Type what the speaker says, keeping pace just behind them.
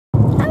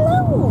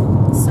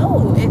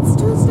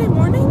Tuesday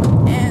morning,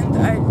 and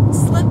I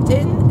slept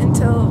in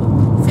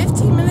until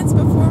 15 minutes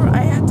before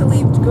I had to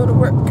leave to go to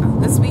work.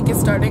 This week is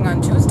starting on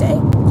Tuesday.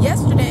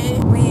 Yesterday,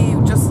 we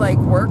just like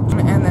worked,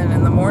 and then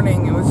in the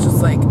morning, it was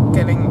just like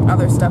getting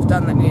other stuff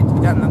done that needed to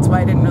be done. That's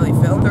why I didn't really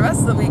film. The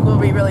rest of the week will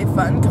be really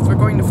fun because we're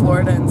going to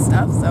Florida and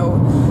stuff, so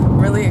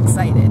really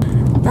excited.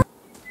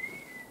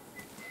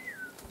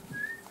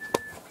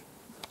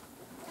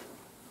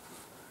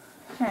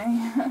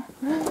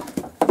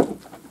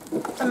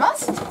 I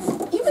must,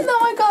 even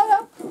though I got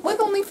up with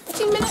only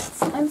 15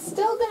 minutes, I'm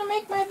still gonna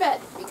make my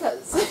bed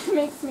because it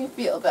makes me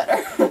feel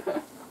better.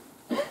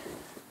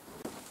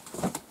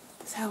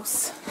 This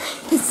house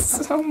is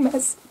so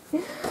messy.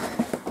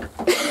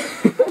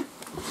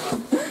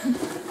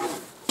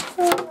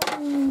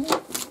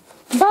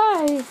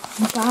 Bye.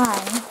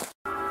 Bye.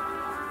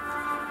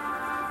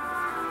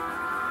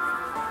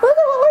 Look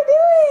at what we're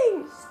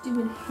doing!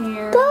 Stupid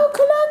hair. Go,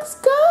 Canucks,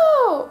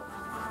 go!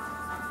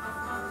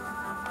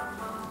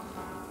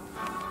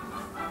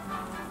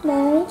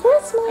 Merry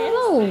Christmas!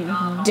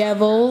 Hello,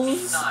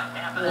 devils.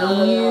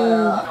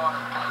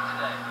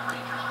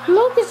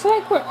 Look, it's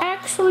like we're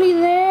actually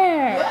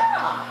there.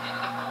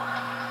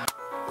 Yeah.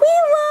 We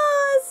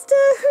lost!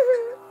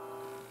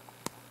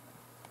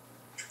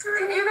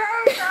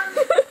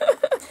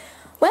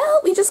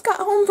 Well, we just got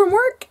home from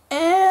work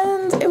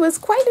and it was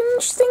quite an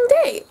interesting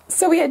day.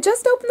 So we had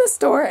just opened the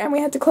store and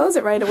we had to close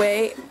it right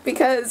away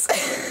because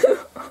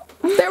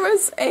there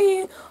was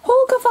a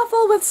whole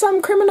kerfuffle with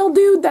some criminal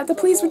dude that the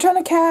police were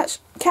trying to catch.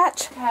 I'd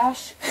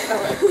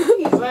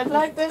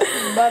like this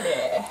money.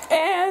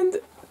 And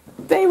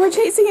they were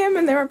chasing him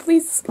and there were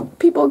police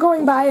people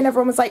going by and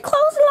everyone was like,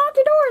 close and lock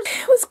your doors.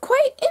 It was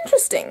quite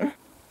interesting.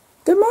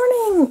 Good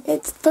morning.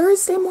 It's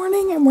Thursday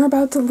morning and we're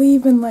about to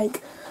leave in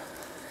like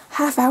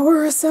half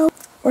hour or so.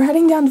 We're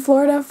heading down to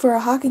Florida for a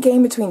hockey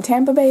game between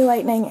Tampa Bay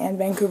Lightning and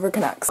Vancouver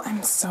Canucks.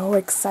 I'm so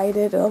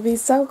excited. It'll be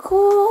so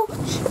cool.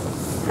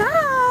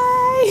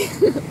 Hi!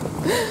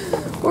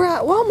 We're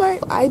at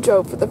Walmart. I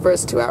drove for the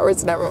first 2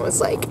 hours and everyone was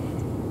like,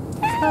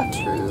 not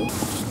true.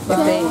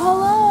 Say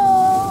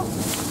hello.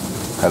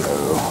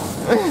 Hello.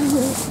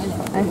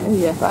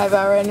 Yeah. 5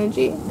 hour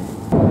energy.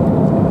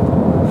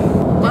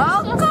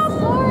 Welcome to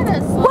Florida.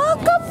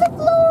 Welcome to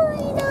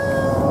Florida.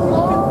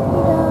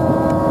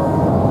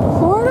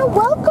 Florida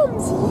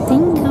welcomes you.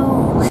 Thank you.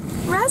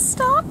 Rest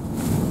stop.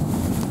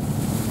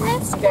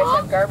 Let's You guys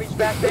have garbage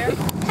back there?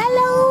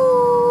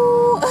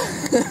 Hello.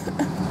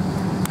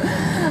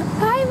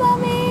 Hi,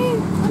 Mommy.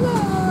 Hello.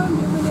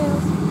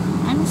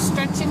 I'm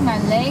stretching my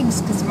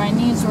legs because my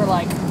knees were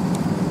like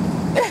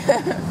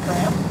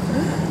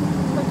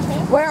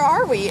Where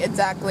are we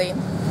exactly?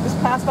 Just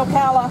past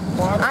Ocala.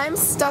 I'm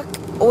stuck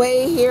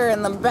way here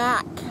in the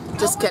back.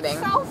 Just kidding.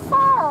 so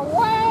far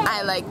away.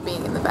 I like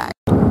being in the back.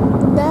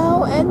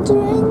 Now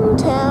entering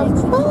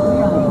Tampa.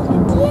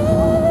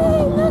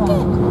 Yay! Look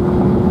it.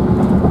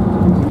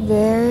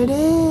 There it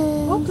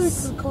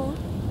is.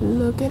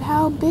 Look at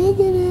how big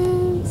it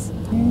is.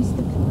 There's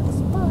the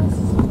Canucks bus.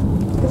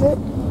 Is it?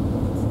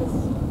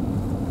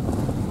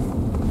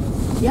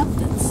 Yep,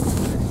 that's.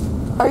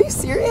 Are you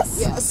serious?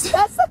 Yes.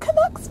 That's the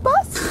Canucks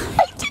bus?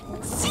 I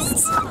didn't see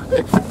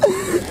something.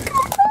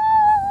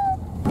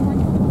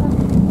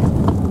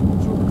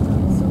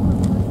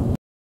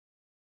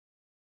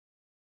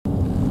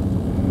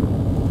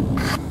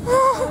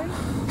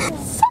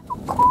 So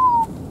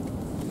cool.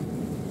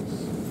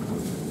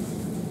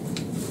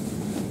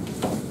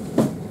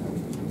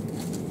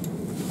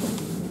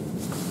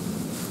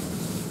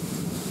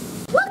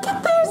 Look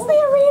at, there's the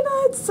arena.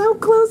 It's so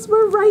close.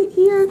 We're right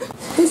here.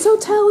 This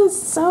hotel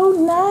is so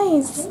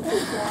nice.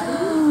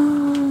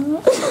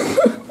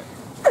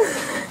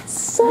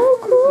 So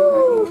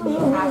cool.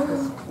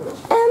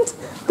 And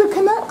the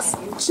Canucks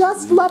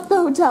just left the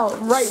hotel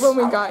right when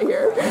we got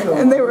here.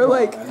 And they were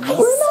like,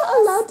 we're not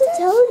allowed to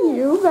tell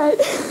you, but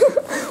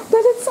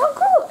it's so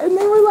cool. And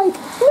they were like,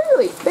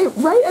 literally,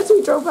 right as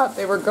we drove up,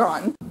 they were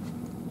gone.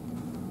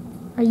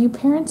 Are you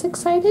parents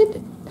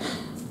excited?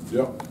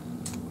 Yep.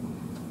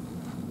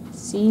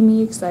 See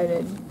me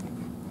excited.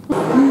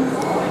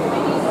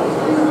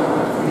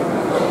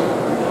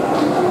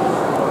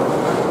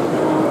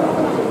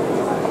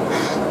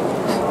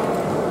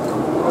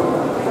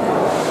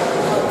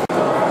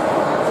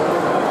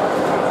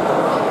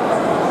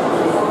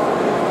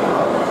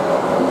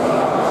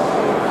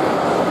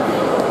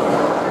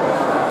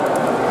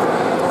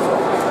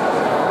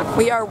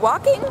 We are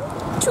walking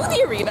to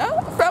the arena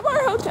from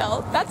our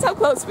hotel. That's how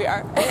close we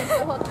are. Turn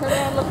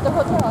around, look at the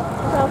hotel.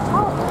 Look how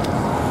tall.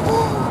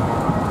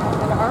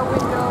 And our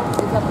window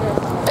is up there.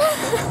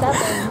 7.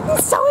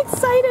 I'm so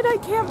excited, I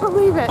can't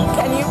believe it.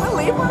 Can you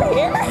believe we're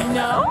here?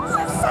 No.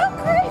 This is so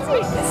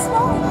crazy.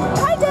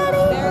 Hi,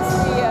 Daddy. There's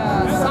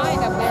the sign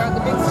up there on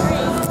the big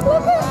screen.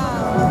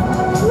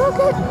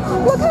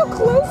 Look how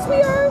close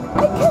we are.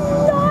 I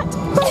cannot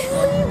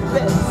believe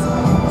this.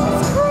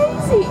 It's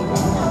crazy.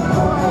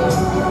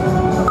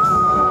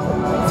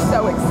 I'm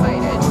so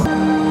excited.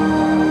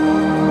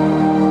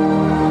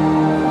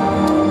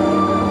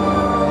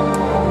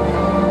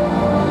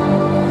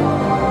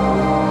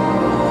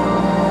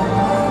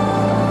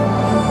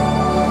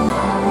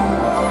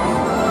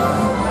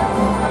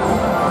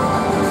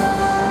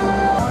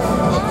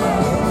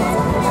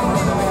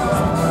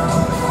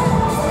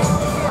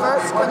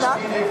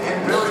 much-needed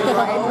and very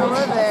Right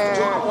over there,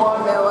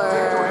 Miller.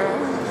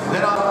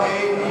 Then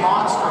a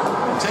monster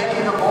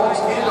taking the Bulls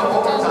into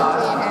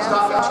overtime,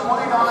 stopping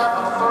 29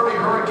 of 30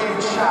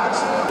 Hurricane shots.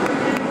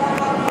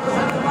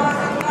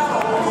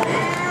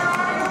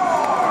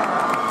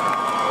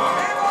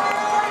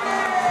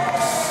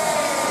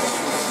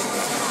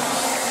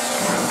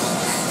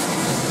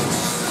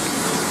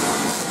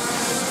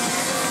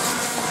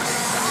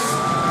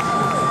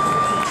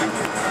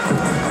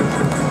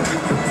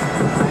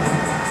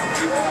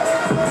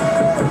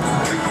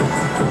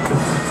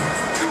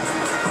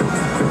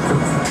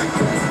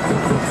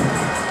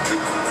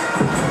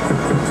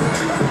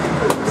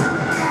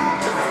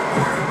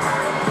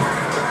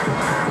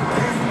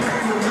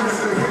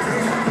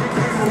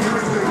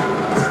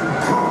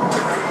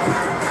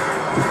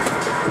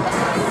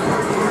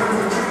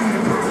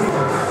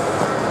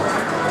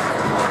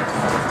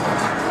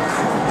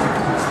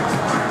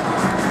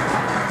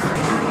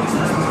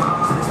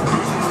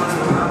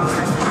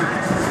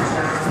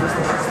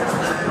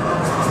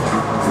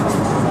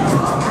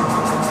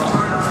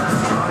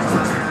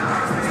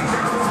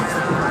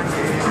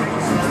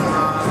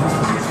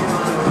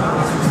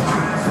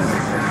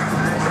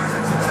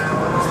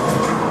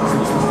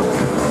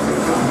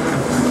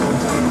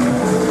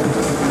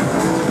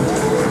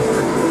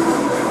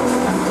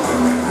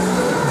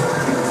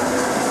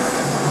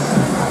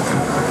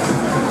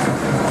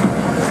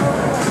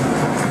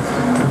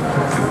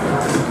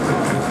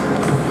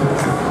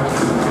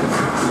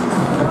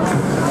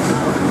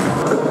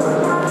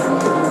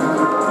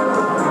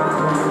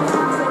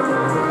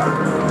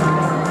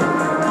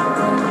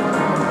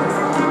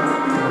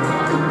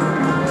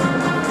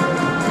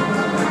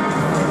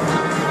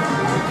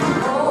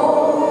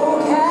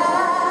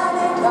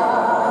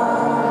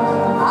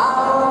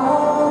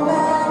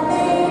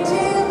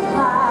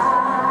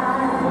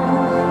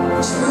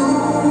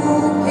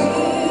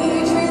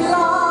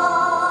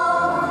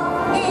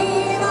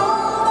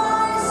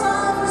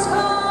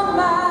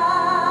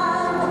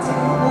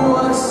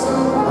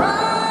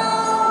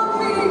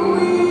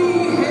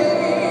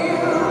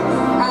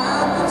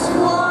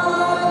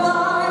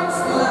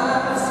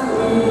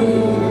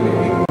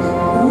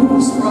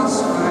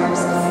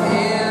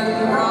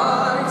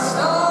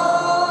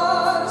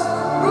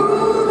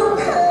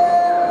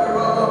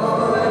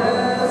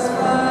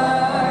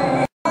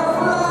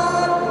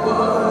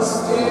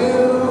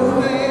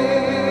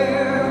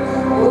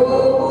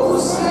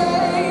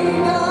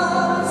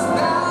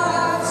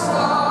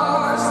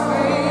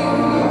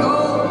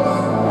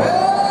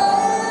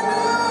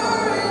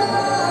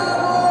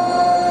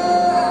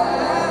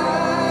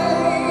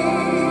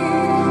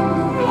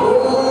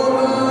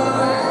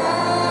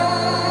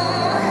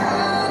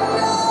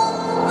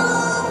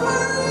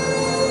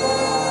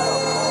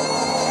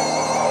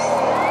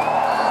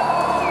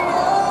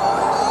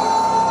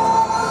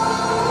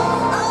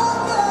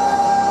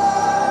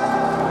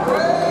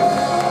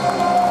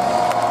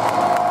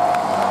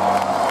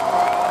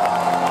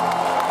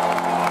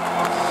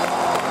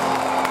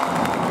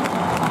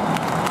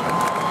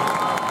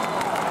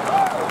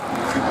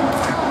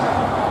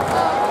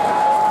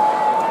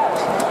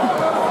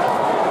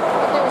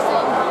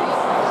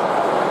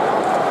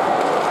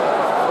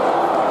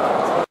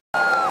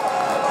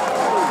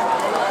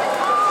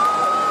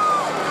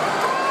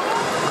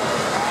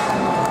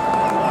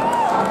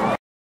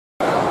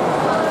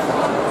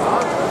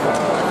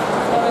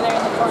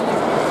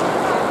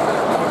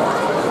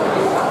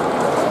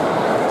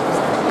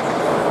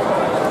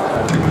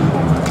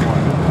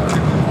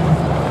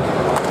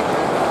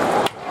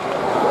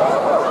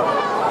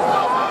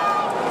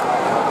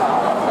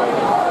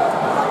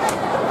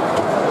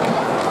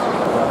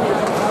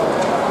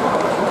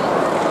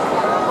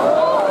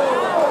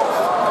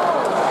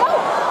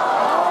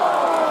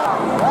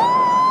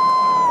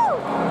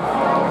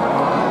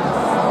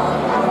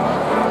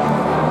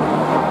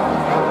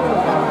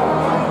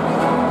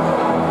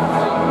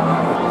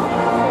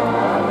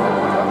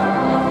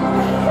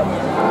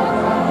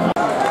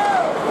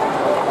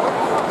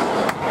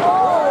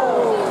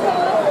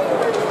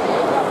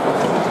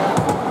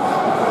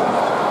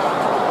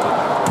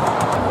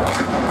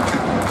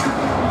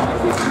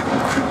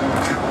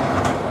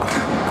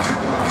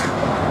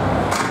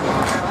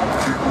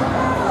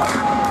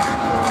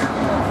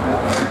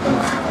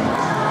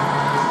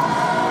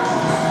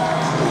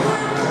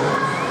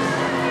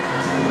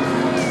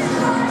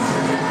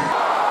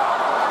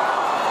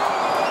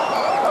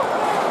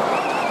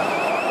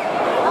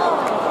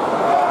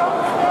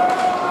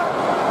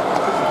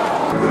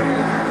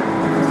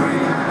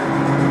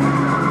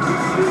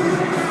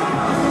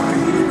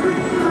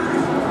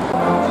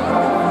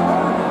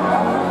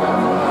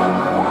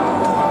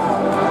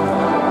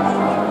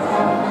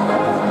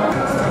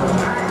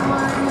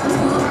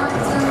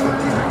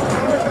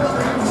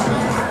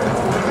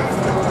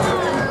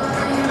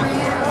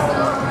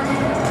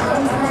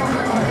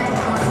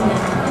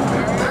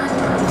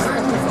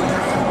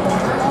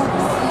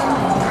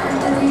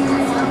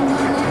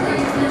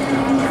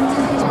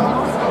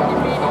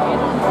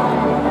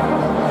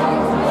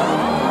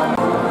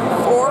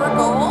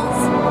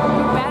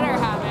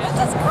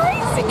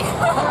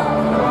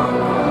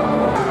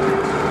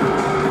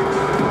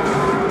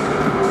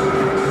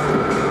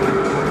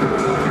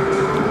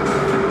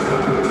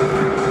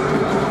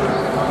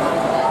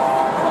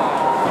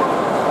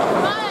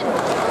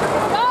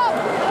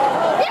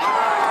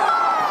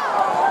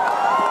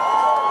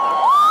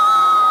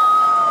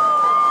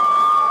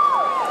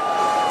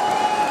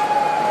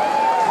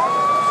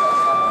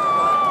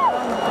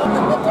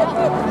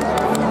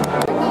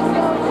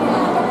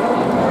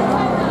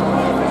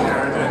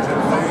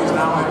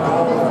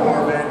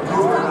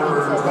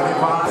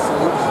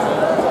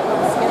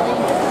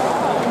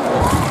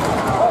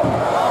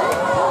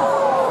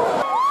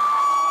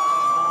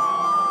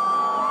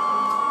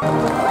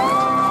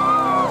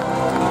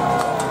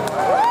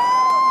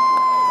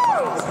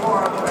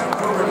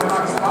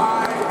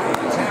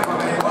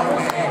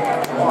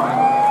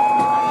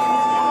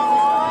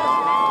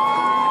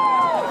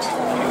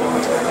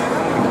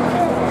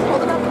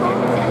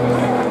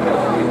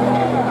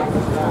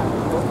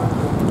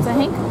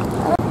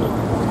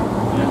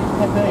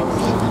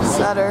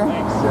 better.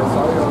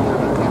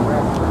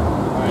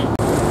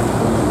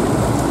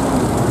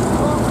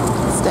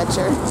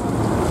 Stitcher.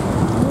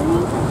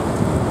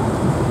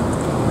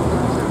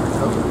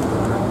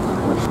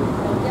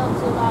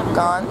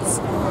 Gaunts.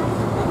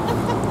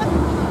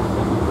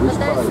 But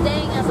they're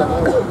staying at the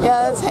hotel.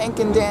 Yeah, that's Hank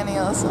and Danny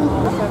also.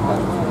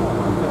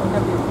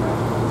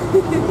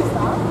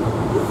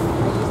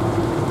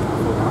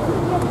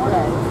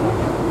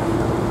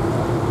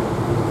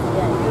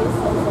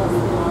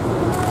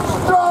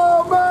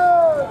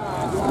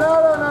 Strawman!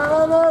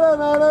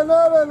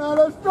 Not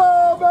a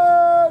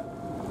strawman!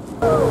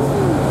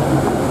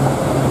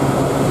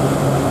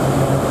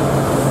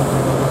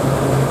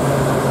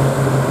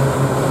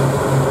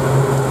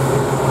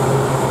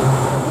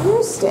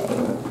 You're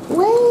staying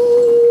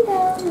way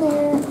down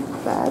there.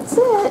 That's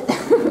it.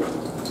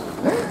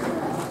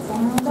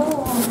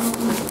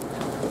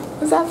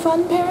 Was that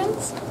fun,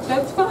 parents?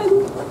 That's fun.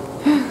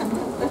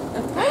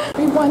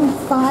 We won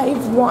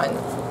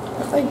 5-1.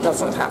 That like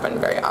doesn't happen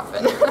very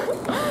often.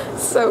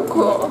 So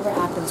cool. Never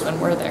happens when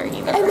we're there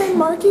either. And then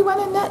Marky won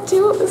a net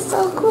too. It was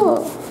so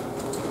cool.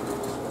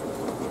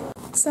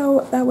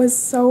 So that was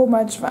so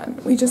much fun.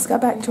 We just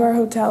got back to our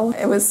hotel.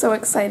 It was so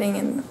exciting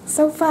and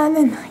so fun,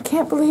 and I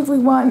can't believe we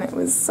won. It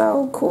was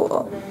so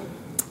cool.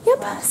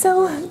 Yep,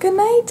 so good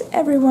night,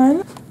 everyone.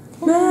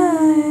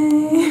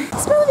 Bye.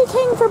 Smoothie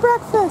King for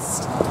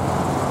breakfast.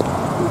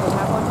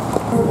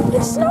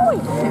 It's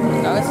snowing.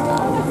 No, it's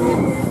not.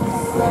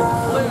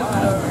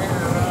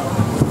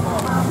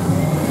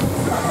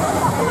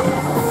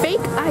 Fake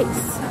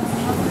ice.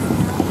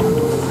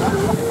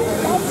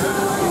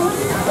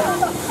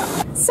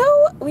 So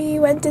we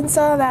went and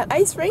saw that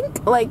ice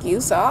rink like you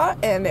saw,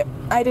 and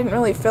I didn't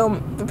really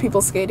film the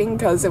people skating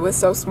because it was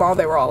so small.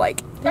 They were all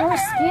like, They were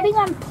skating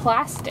on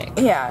plastic.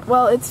 yeah,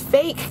 well, it's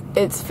fake.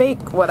 It's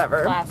fake,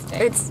 whatever. Plastic.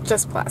 It's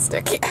just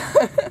plastic.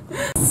 Yeah.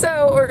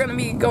 So we're gonna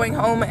be going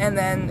home and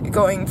then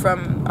going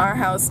from our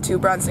house to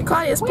Bronson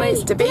Claudia's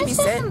place to This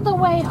babysit, isn't the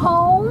way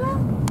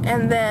home.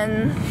 and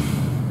then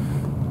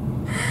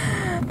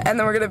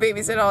we're gonna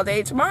babysit all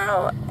day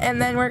tomorrow, and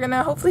then we're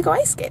gonna hopefully go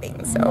ice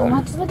skating. So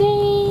Watch the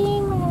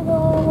game. I'm gonna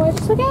go watch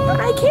the game.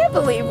 I can't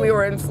believe we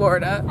were in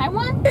Florida. I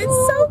want to.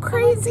 It's so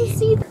crazy.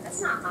 See.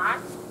 That's not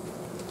hot.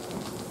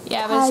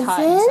 Yeah, but it's hot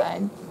Cousin?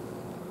 inside.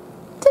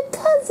 To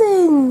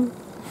cousin.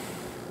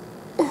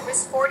 It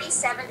was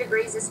 47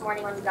 degrees this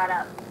morning when we got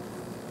up.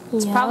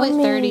 It's probably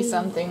 30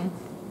 something.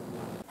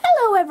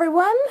 Hello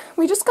everyone!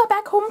 We just got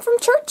back home from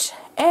church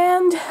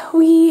and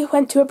we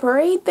went to a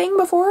parade thing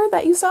before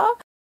that you saw.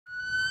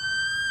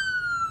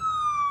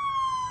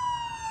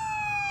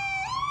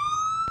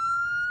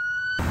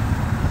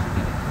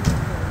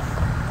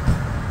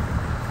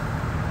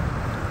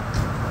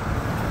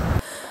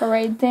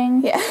 Parade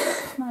thing? Yeah.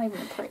 It's not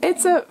even a parade.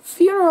 It's a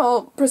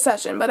funeral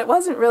procession, but it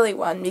wasn't really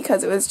one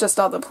because it was just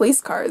all the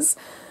police cars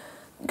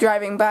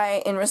driving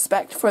by in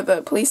respect for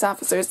the police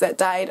officers that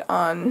died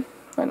on,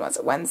 when was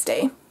it,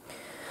 Wednesday.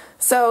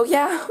 So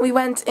yeah, we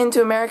went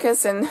into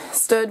Americus and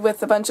stood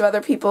with a bunch of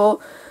other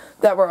people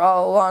that were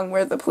all along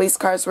where the police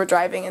cars were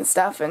driving and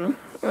stuff, and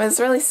it was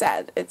really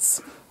sad.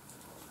 It's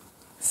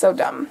so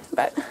dumb,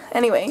 but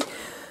anyway.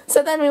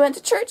 So then we went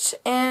to church,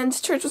 and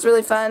church was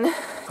really fun.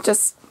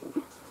 Just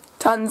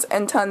tons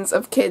and tons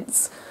of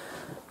kids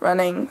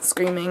running,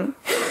 screaming,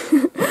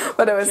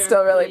 but it was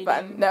still really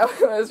fun. No,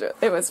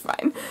 it was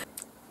fine.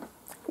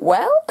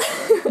 Well,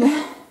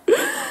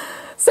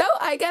 so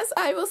I guess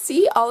I will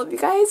see all of you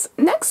guys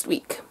next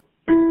week.